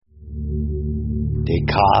They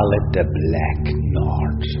call it the Black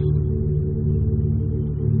North.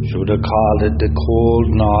 Should have called it the Cold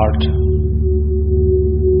North.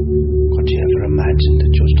 Could you ever imagine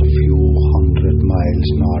that just a few 100 miles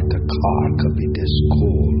north of Cork could be this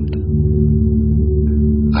cold?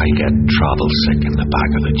 I get travel sick in the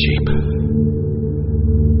back of the Jeep.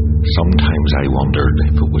 Sometimes I wondered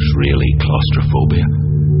if it was really claustrophobia.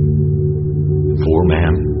 4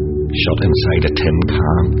 men, shut inside a tin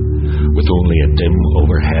can, with only a dim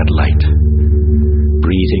overhead light,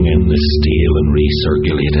 breathing in the stale and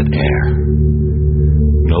recirculated air,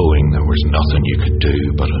 knowing there was nothing you could do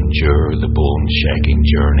but endure the bone-shaking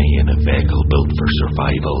journey in a vehicle built for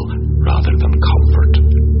survival rather than comfort.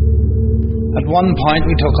 At one point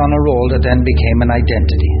we took on a role that then became an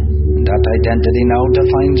identity, and that identity now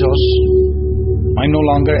defines us. I'm no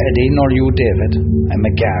longer Eddie nor you David. I'm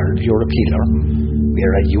a guard, you're a peeler.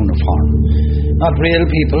 We're a uniform, not real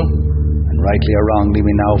people, and rightly or wrongly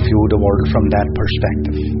we now view the world from that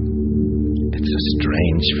perspective. It's a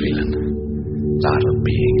strange feeling, that of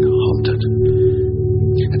being hunted.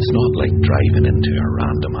 It's not like driving into a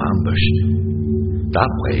random ambush.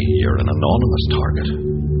 That way you're an anonymous target.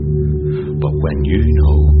 But when you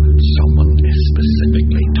know someone is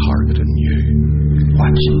specifically targeting you,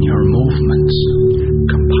 watching your movements,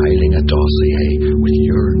 compiling a dossier with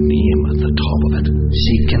your name at the top of it,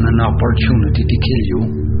 seeking an opportunity to kill you.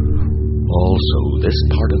 Also, this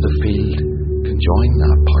part of the field can join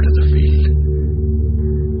that part of the field.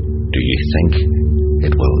 Do you think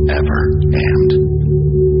it will ever end?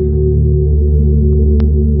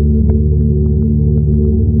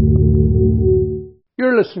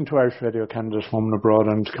 You're listening to Irish Radio Canada's Home and Abroad,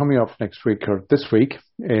 and coming up next week, or this week,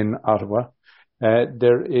 in Ottawa,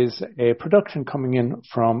 there is a production coming in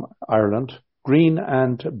from Ireland, Green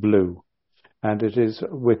and Blue, and it is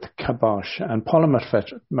with Kibosh. And Paula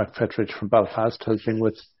McFetridge from Belfast has been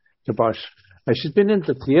with Kibosh. She's been in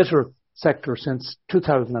the theatre sector since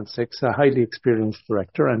 2006, a highly experienced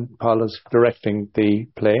director, and Paula's directing the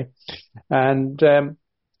play. And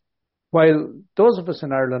while those of us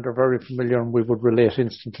in Ireland are very familiar and we would relate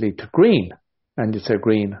instantly to green, and you'd say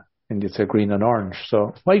green, and you'd say green and orange.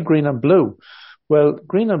 So why green and blue? Well,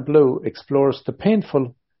 Green and Blue explores the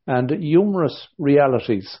painful and humorous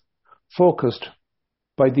realities focused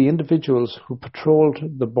by the individuals who patrolled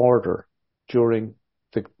the border during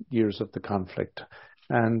the years of the conflict.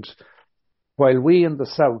 And while we in the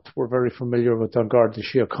south were very familiar with An Garda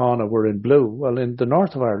Síochána were in blue, well, in the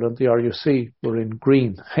north of Ireland, the RUC were in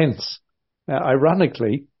green. Hence,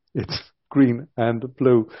 ironically, it's green and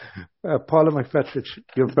blue. Paula McFetridge,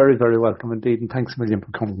 you're very, very welcome indeed, and thanks a million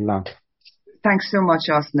for coming along. Thanks so much,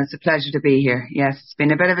 Austin. It's a pleasure to be here. Yes, it's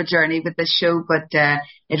been a bit of a journey with this show, but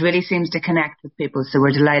it really seems to connect with people, so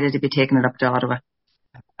we're delighted to be taking it up to Ottawa.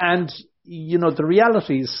 And, you know, the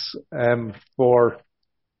realities for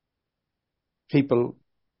people,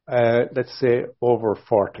 let's say, over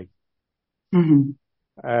 40,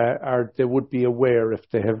 they would be aware, if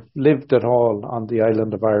they have lived at all on the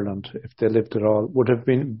island of Ireland, if they lived at all, would have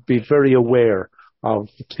be very aware of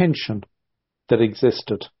the tension that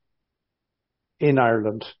existed in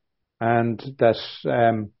Ireland, and that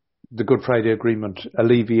the Good Friday Agreement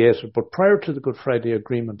alleviated. But prior to the Good Friday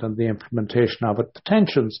Agreement and the implementation of it, the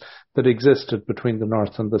tensions that existed between the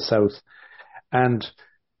North and the South, and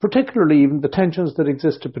particularly even the tensions that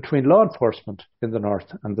existed between law enforcement in the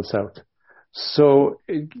North and the South. So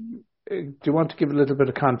do you want to give a little bit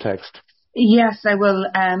of context? Yes, I will.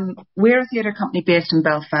 We're a theatre company based in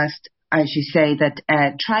Belfast, as you say,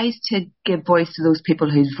 that tries to give voice to those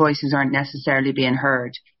people whose voices aren't necessarily being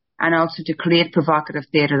heard, and also to create provocative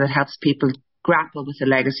theatre that helps people grapple with the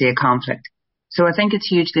legacy of conflict. So I think it's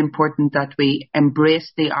hugely important that we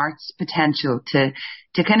embrace the arts potential to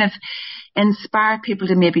kind of inspire people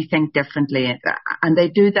to maybe think differently. And they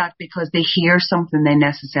do that because they hear something they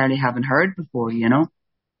necessarily haven't heard before, you know.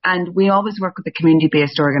 And we always work with a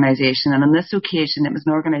community-based organisation. And on this occasion, it was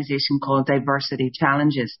an organisation called Diversity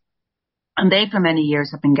Challenges. And they, for many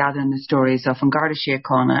years, have been gathering the stories of An Garda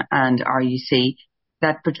Síochána and RUC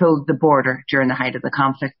that patrolled the border during the height of the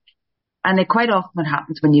conflict. And it quite often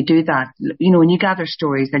happens when you do that, you know, when you gather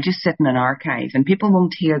stories, they're just sitting in an archive, and people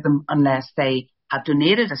won't hear them unless they have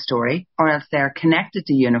donated a story, or else they're connected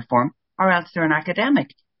to uniform, or else they're an academic.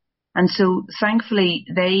 And so, thankfully,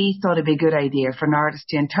 they thought it'd be a good idea for an artist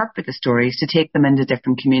to interpret the stories, to take them into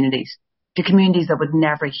different communities, to communities that would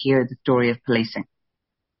never hear the story of policing.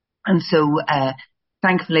 And so,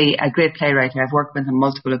 thankfully, a great playwright I've worked with on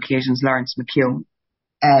multiple occasions, Lawrence McKeown,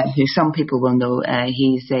 who some people will know,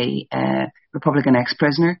 he's a Republican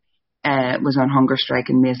ex-prisoner, was on hunger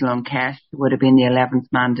strike in Maison Lonquet, would have been the 11th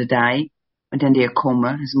man to die. went into a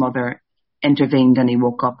coma. His mother intervened and he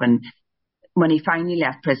woke up, and when he finally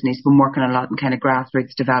left prison, he's been working a lot in kind of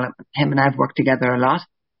grassroots development. Him and I've worked together a lot.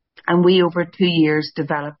 And we, over 2 years,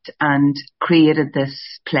 developed and created this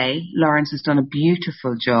play. Lawrence has done a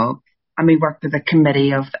beautiful job. And we worked with a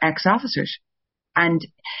committee of ex-officers. And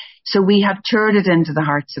so we have toured it into the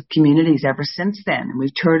hearts of communities ever since then. And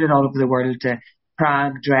we've toured it all over the world to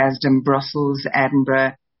Prague, Dresden, Brussels,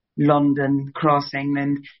 Edinburgh, London, across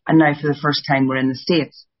England. And now for the first time we're in the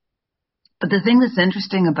States. But the thing that's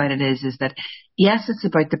interesting about it is that, yes, it's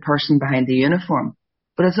about the person behind the uniform,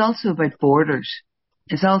 but it's also about borders.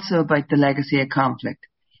 It's also about the legacy of conflict.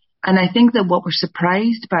 And I think that what we're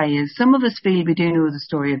surprised by is some of us feel we do know the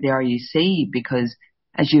story of the RUC because,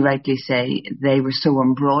 as you rightly say, they were so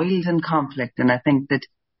embroiled in conflict. And I think that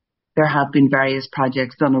there have been various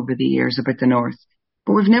projects done over the years about the North.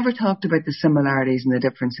 But we've never talked about the similarities and the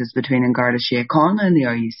differences between An Garda Síochána and the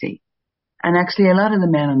RUC. And actually, a lot of the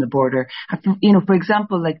men on the border, you know, for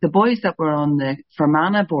example, like the boys that were on the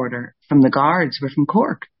Fermanagh border from the Guards were from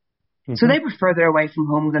Cork. Mm-hmm. So they were further away from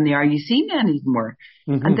home than the RUC men even were.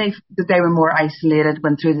 Mm-hmm. And they were more isolated,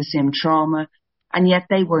 went through the same trauma, and yet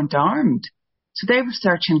they weren't armed. So they were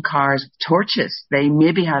searching cars with torches. They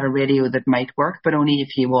maybe had a radio that might work, but only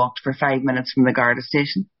if you walked for 5 minutes from the Garda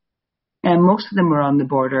station. And most of them were on the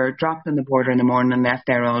border, dropped on the border in the morning and left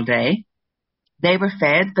there all day. They were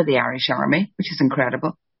fed by the Irish Army, which is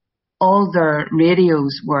incredible. All their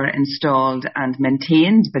radios were installed and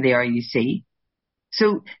maintained by the RUC.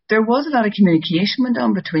 So there was a lot of communication went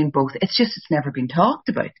on between both. It's just it's never been talked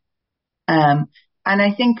about. And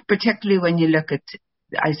I think particularly when you look at,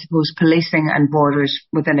 I suppose, policing and borders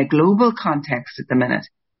within a global context at the minute,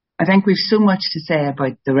 I think we've so much to say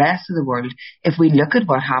about the rest of the world if we look at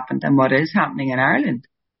what happened and what is happening in Ireland.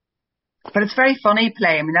 But it's very funny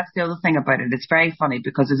play. I mean, that's the other thing about it. It's very funny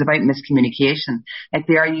because it's about miscommunication. Like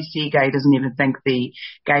the RUC guy doesn't even think the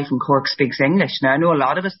guy from Cork speaks English. Now, I know a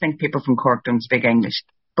lot of us think people from Cork don't speak English.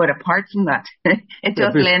 But apart from that, it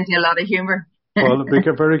does lend to a lot of humour. Well, be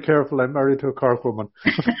very careful. I'm married to a Cork woman.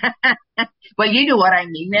 Well, you know what I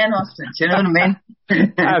mean then, Austin. Do you know what I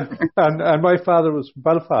mean? and my father was from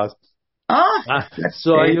Belfast. Oh,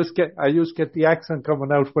 so I used to get the accent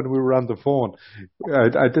coming out when we were on the phone.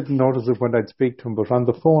 I didn't notice it when I'd speak to him, but on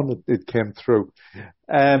the phone it came through.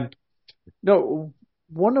 No,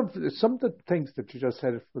 some of the things that you just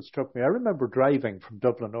said struck me. I remember driving from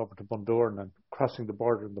Dublin over to Bundoran and crossing the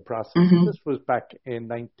border in the process. Mm-hmm. This was back in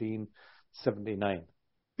 1979,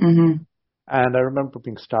 mm-hmm. and I remember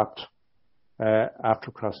being stopped after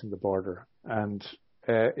crossing the border and.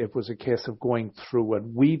 It was a case of going through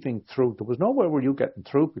and weaving through. There was nowhere where you getting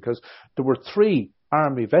through because there were 3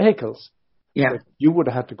 army vehicles that you would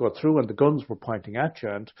have had to go through and the guns were pointing at you.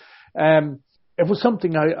 And it was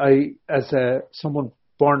something I as someone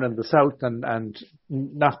born in the South and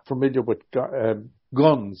not familiar with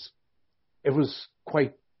guns, it was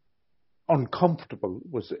quite uncomfortable,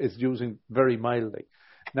 is using very mildly.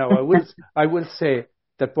 Now, I will say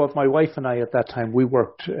that both my wife and I at that time, we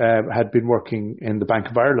had been working in the Bank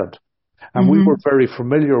of Ireland. And mm-hmm. we were very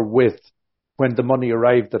familiar with when the money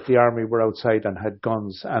arrived that the army were outside and had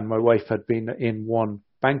guns. And my wife had been in one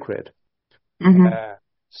bank raid. Mm-hmm.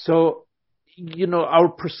 So, you know, our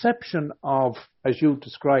perception of, as you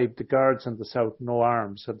described, the guards in the South, no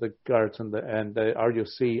arms, and the guards and the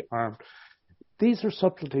RUC armed. These are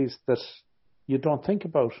subtleties that you don't think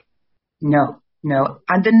about. No.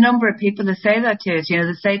 And the number of people that say that to us, you know,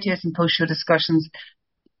 they say to us in post-show discussions,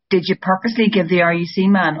 did you purposely give the RUC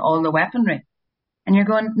man all the weaponry? And you're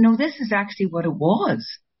going, no, this is actually what it was.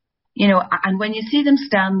 You know, and when you see them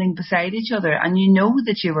standing beside each other and you know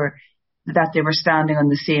that they were standing on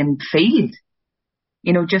the same field,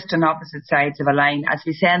 you know, just on opposite sides of a line, as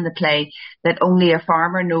we say in the play, that only a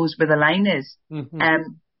farmer knows where the line is.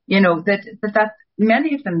 Mm-hmm. You know, that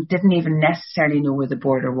many of them didn't even necessarily know where the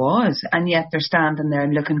border was, and yet they're standing there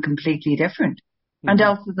and looking completely different. Mm-hmm. And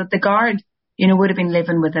also that the guard, you know, would have been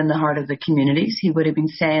living within the heart of the communities. He would have been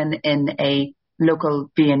staying in a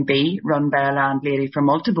local B&B run by a landlady for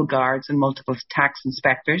multiple guards and multiple tax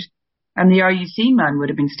inspectors. And the RUC man would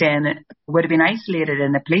have been isolated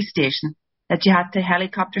in a police station that you had to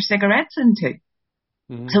helicopter cigarettes into.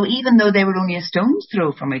 Mm-hmm. So even though they were only a stone's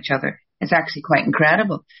throw from each other, it's actually quite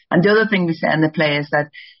incredible. And the other thing we say in the play is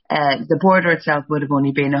that the border itself would have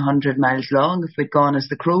only been 100 miles long if we'd gone as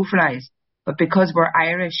the crow flies. But because we're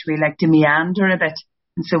Irish, we like to meander a bit.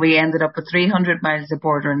 And so we ended up with 300 miles of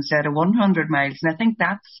border instead of 100 miles. And I think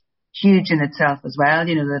that's huge in itself as well,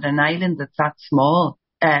 you know, that an island that's that small,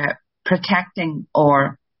 protecting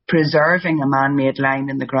or preserving a man-made line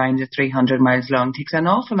in the ground at 300 miles long takes an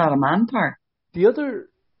awful lot of manpower. The other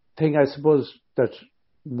thing, I suppose, that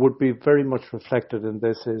would be very much reflected in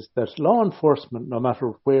this is that law enforcement, no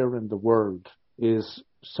matter where in the world, is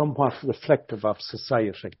somewhat reflective of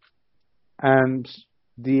society. And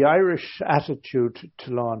the Irish attitude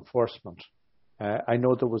to law enforcement, I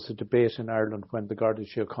know there was a debate in Ireland when the Garda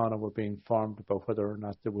Síochána were being formed about whether or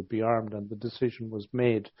not they would be armed, and the decision was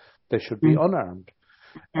made they should be unarmed.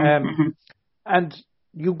 And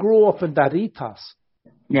you grow up in that ethos.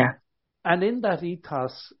 Yeah. And in that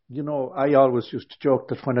ethos, you know, I always used to joke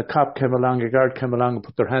that when a cop came along, a guard came along and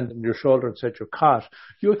put their hand on your shoulder and said, "You're caught,"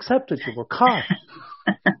 you accepted you were caught.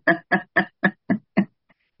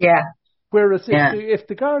 Yeah. Whereas if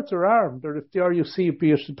the guards are armed, or if the RUC,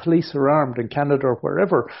 be it the police, are armed in Canada or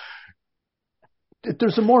wherever,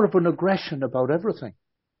 there's a more of an aggression about everything.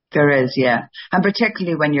 There is, yeah. And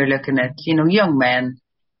particularly when you're looking at, you know, young men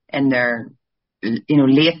in their, you know,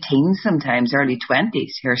 late teens, sometimes early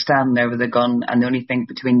 20s, who are standing there with a gun, and the only thing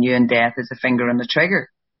between you and death is a finger on the trigger.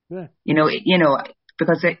 Yeah. You know,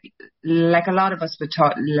 because like a lot of us would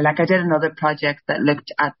talk, like I did another project that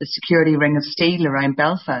looked at the security ring of steel around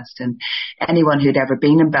Belfast, and anyone who'd ever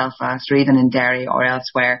been in Belfast or even in Derry or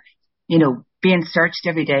elsewhere, you know, being searched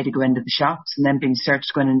every day to go into the shops, and then being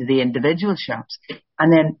searched going into the individual shops.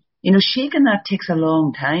 And then, you know, shaking that takes a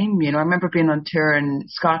long time. You know, I remember being on tour in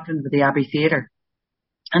Scotland with the Abbey Theatre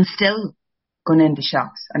and still going into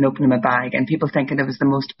shops and opening my bag, and people thinking it was the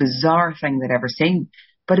most bizarre thing they'd ever seen.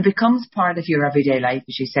 But it becomes part of your everyday life,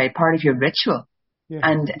 as you say, part of your ritual. Yeah.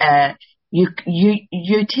 And you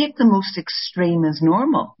take the most extreme as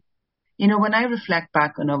normal. You know, when I reflect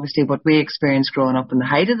back on obviously what we experienced growing up in the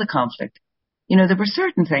height of the conflict, you know, there were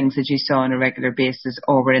certain things that you saw on a regular basis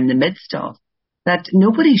or were in the midst of that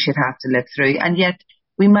nobody should have to live through. And yet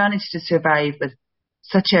we managed to survive with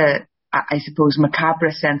such a, I suppose,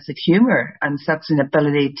 macabre sense of humour and such an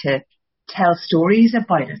ability to tell stories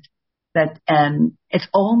about it that it's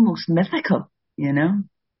almost mythical, you know.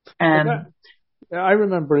 I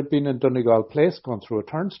remember it being in Donegal Place, going through a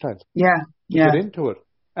turnstile. Yeah. Get into it.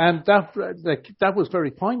 And that was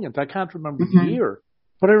very poignant. I can't remember the year,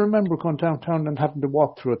 but I remember going downtown and having to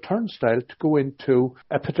walk through a turnstile to go into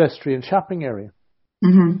a pedestrian shopping area.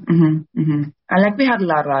 And like we had a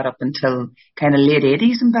lot of that up until kind of late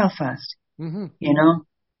 80s in Belfast, you know,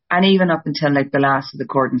 and even up until like the last of the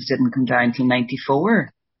cordons didn't come down till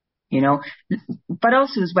 94, you know. But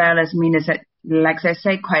also as well as, I mean, is that, like I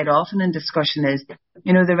say quite often in discussion is,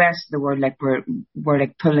 you know, the rest of the world, like we're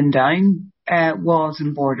like pulling down walls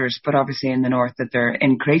and borders, but obviously in the north that they're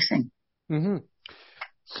increasing.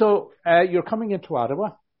 So you're coming into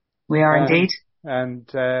Ottawa. We are indeed. And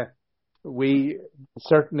we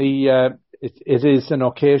certainly, it is an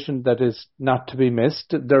occasion that is not to be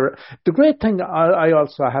missed. The great thing I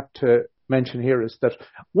also have to mention here is that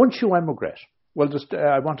once you emigrate,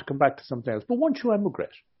 I want to come back to something else, but once you emigrate,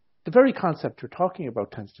 the very concept you're talking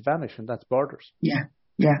about tends to vanish, and that's borders. Yeah.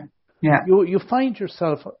 You find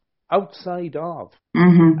yourself outside of,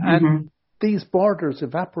 and these borders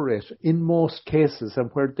evaporate in most cases,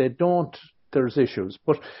 and where they don't, there's issues.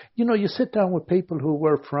 But, you know, you sit down with people who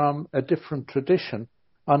were from a different tradition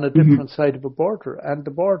on a different side of a border, and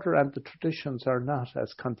the border and the traditions are not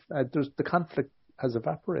as, the conflict has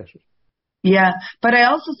evaporated. Yeah, but I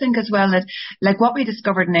also think as well that, like what we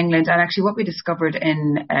discovered in England, and actually what we discovered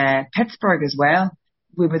in Pittsburgh as well,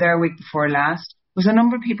 we were there a week before last, was a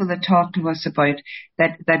number of people that talked to us about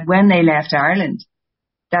that when they left Ireland,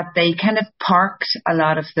 that they kind of parked a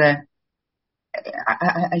lot of the,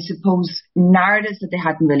 I suppose, narratives that they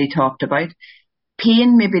hadn't really talked about,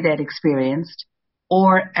 pain maybe they'd experienced,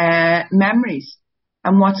 or memories.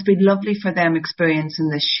 And what's been lovely for them experiencing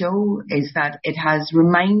this show is that it has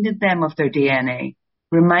reminded them of their DNA,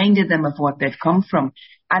 reminded them of what they've come from,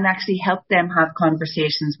 and actually helped them have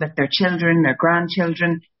conversations with their children, their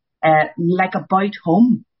grandchildren, like about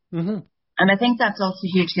home. And I think that's also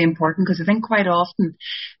hugely important, because I think quite often,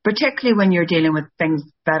 particularly when you're dealing with things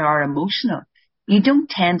that are emotional, you don't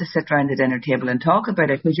tend to sit around the dinner table and talk about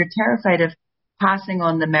it, because you're terrified of passing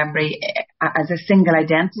on the memory as a single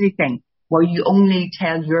identity thing, where you only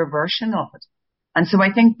tell your version of it. And so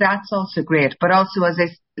I think that's also great. But also, as I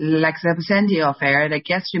was saying to you off air, like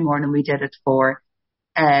yesterday morning we did it for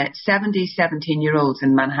 17-year-olds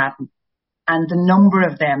in Manhattan. And the number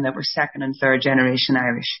of them that were second and third generation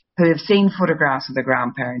Irish, who have seen photographs of their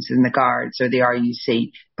grandparents in the Guards or the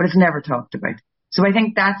RUC, but it's never talked about. So I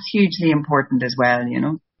think that's hugely important as well, you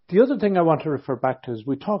know. The other thing I want to refer back to is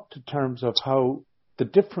we talked in terms of how the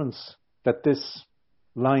difference that this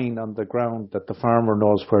line on the ground, that the farmer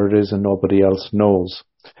knows where it is and nobody else knows,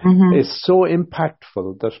 is so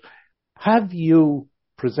impactful. That have you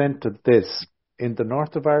presented this in the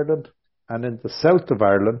north of Ireland and in the south of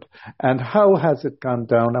Ireland, and how has it gone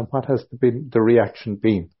down, and what has been the reaction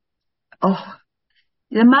been? Oh,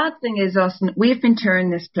 the mad thing is, Austin, we've been touring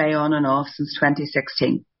this play on and off since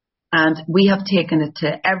 2016, and we have taken it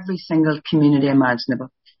to every single community imaginable.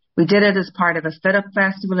 We did it as part of a fit-up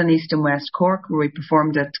festival in East and West Cork, where we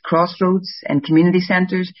performed at crossroads and community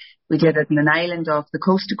centres. We did it in an island off the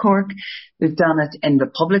coast of Cork. We've done it in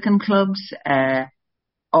Republican clubs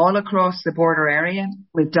all across the border area.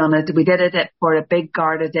 We did it for a big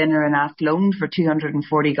Garda dinner in Athlone for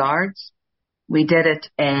 240 guards. We did it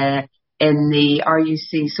in the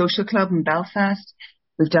RUC Social Club in Belfast.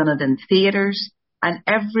 We've done it in theatres. And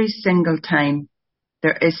every single time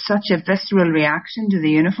there is such a visceral reaction to the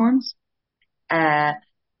uniforms that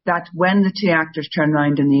when the two actors turn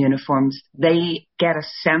around in the uniforms, they get a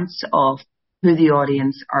sense of who the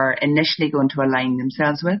audience are initially going to align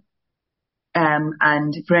themselves with.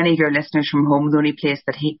 And for any of your listeners from home, the only place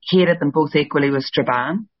that hated them both equally was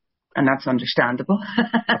Strabane, and that's understandable.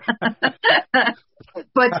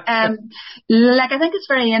 But I think it's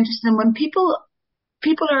very interesting when people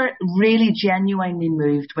are really genuinely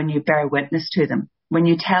moved when you bear witness to them, when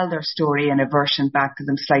you tell their story in a version back to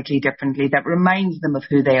them slightly differently that reminds them of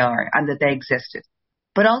who they are and that they existed.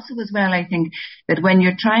 But also as well, I think that when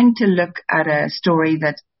you're trying to look at a story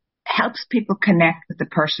that helps people connect with the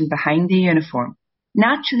person behind the uniform,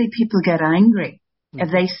 naturally people get angry if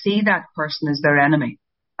they see that person as their enemy.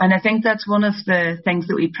 And I think that's one of the things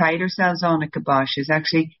that we pride ourselves on at Kibosh, is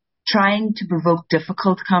actually trying to provoke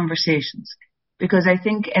difficult conversations. Because I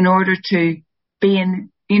think in order to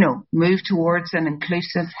move towards an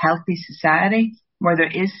inclusive, healthy society where there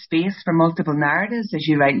is space for multiple narratives, as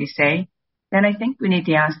you rightly say, then I think we need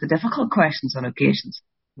to ask the difficult questions on occasions.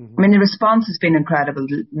 Mm-hmm. I mean, the response has been incredible.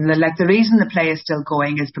 Like, the reason the play is still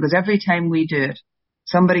going is because every time we do it,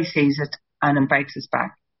 somebody sees it and invites us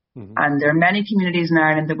back. Mm-hmm. And there are many communities in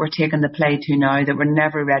Ireland that we're taking the play to now that were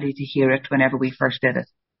never ready to hear it whenever we first did it.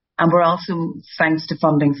 And we're also, thanks to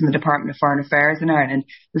funding from the Department of Foreign Affairs in Ireland,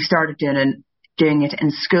 we've started doing it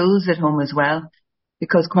in schools at home as well,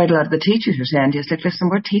 because quite a lot of the teachers are saying to us, like, listen,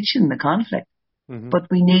 we're teaching the conflict,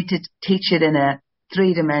 but we need to teach it in a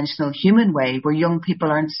three-dimensional human way where young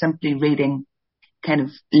people aren't simply reading kind of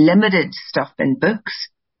limited stuff in books,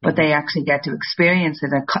 but they actually get to experience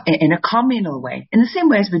it in a communal way, in the same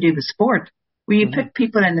way as we do with sport, where you put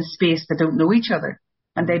people in a space that don't know each other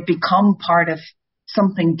and they become part of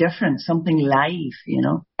something different, something live,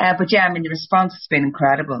 But yeah, I mean, the response has been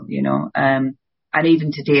incredible, and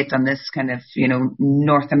even to date on this kind of,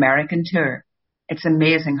 North American tour, it's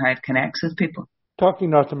amazing how it connects with people. Talking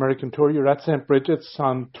North American tour, you're at St. Bridget's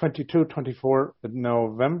on 22-24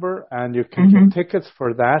 November, and you can get tickets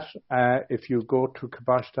for that. If you go to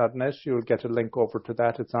kibosh.net, you'll get a link over to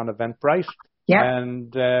that. It's on Eventbrite. Yeah.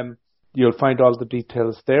 And you'll find all the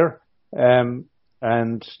details there.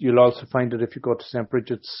 And you'll also find it if you go to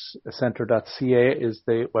stbridgetscentre.ca is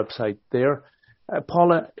the website there.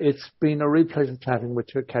 Paula, it's been a real pleasure chatting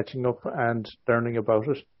with you, catching up and learning about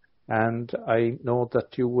it. And I know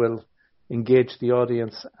that you will engage the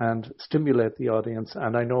audience and stimulate the audience.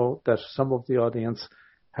 And I know that some of the audience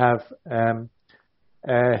have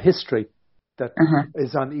a history that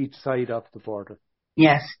is on each side of the border.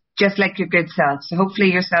 Yes, just like your good self. So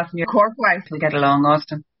hopefully yourself and your Cork wife will get along,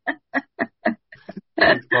 Austin.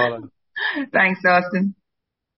 Thanks, Paula. Thanks, Austin.